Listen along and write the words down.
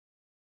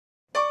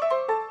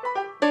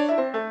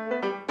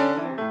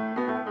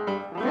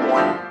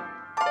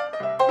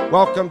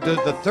Welcome to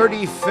the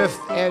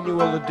 35th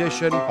annual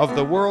edition of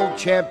the World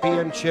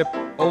Championship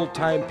Old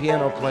Time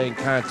Piano Playing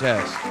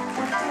Contest.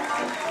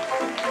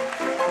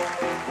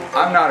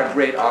 I'm not a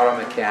great auto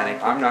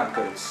mechanic. I'm not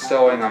good at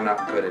sewing. I'm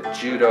not good at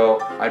judo.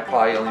 I'd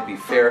probably only be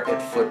fair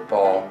at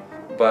football,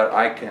 but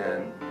I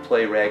can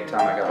play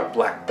ragtime. I got a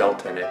black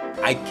belt in it.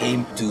 I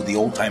came to the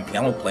Old Time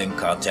Piano Playing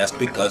Contest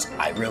because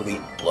I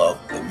really love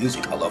the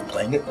music. I love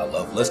playing it. I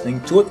love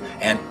listening to it.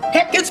 And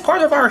heck, it's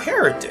part of our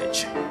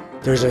heritage.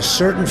 There's a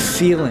certain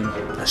feeling,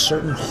 a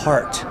certain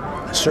heart,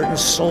 a certain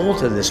soul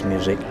to this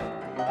music.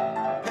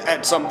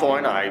 At some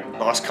point, I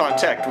lost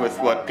contact with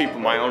what people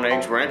my own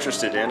age were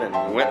interested in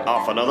and went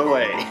off another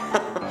way.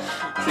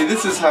 See,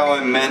 this is how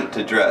I'm meant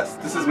to dress.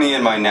 This is me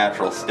in my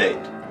natural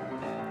state.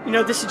 You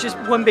know, this is just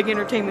one big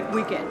entertainment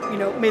weekend. You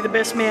know, may the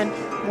best man,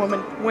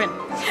 woman win.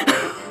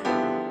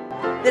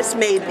 This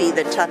may be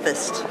the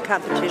toughest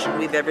competition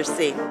we've ever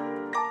seen.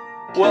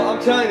 Well,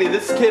 I'm telling you,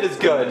 this kid is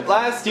good.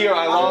 Last year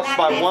I lost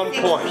by 1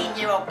 point.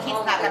 16-year-old kid's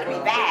not going to be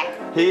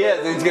back. He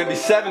is, and he's going to be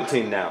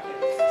 17 now.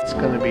 It's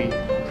going to be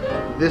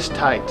this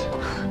tight.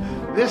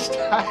 This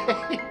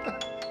tight.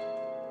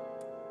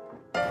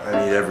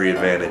 I need every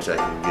advantage I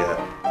can get.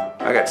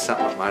 I got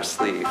something up my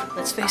sleeve.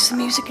 Let's face the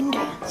music and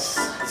dance.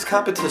 This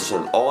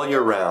competition all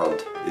year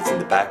round is in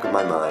the back of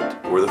my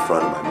mind or the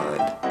front of my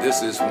mind.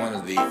 This is one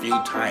of the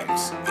few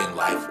times in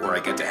life where I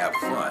get to have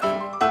fun.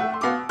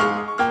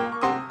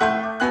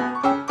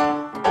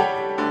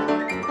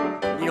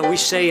 You know, we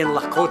say in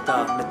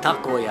Lakota,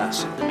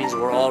 metakoyas, that means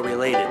we're all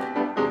related.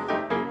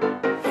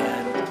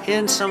 And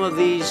in some of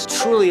these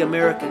truly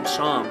American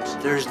songs,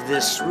 there's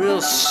this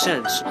real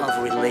sense of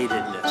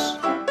relatedness.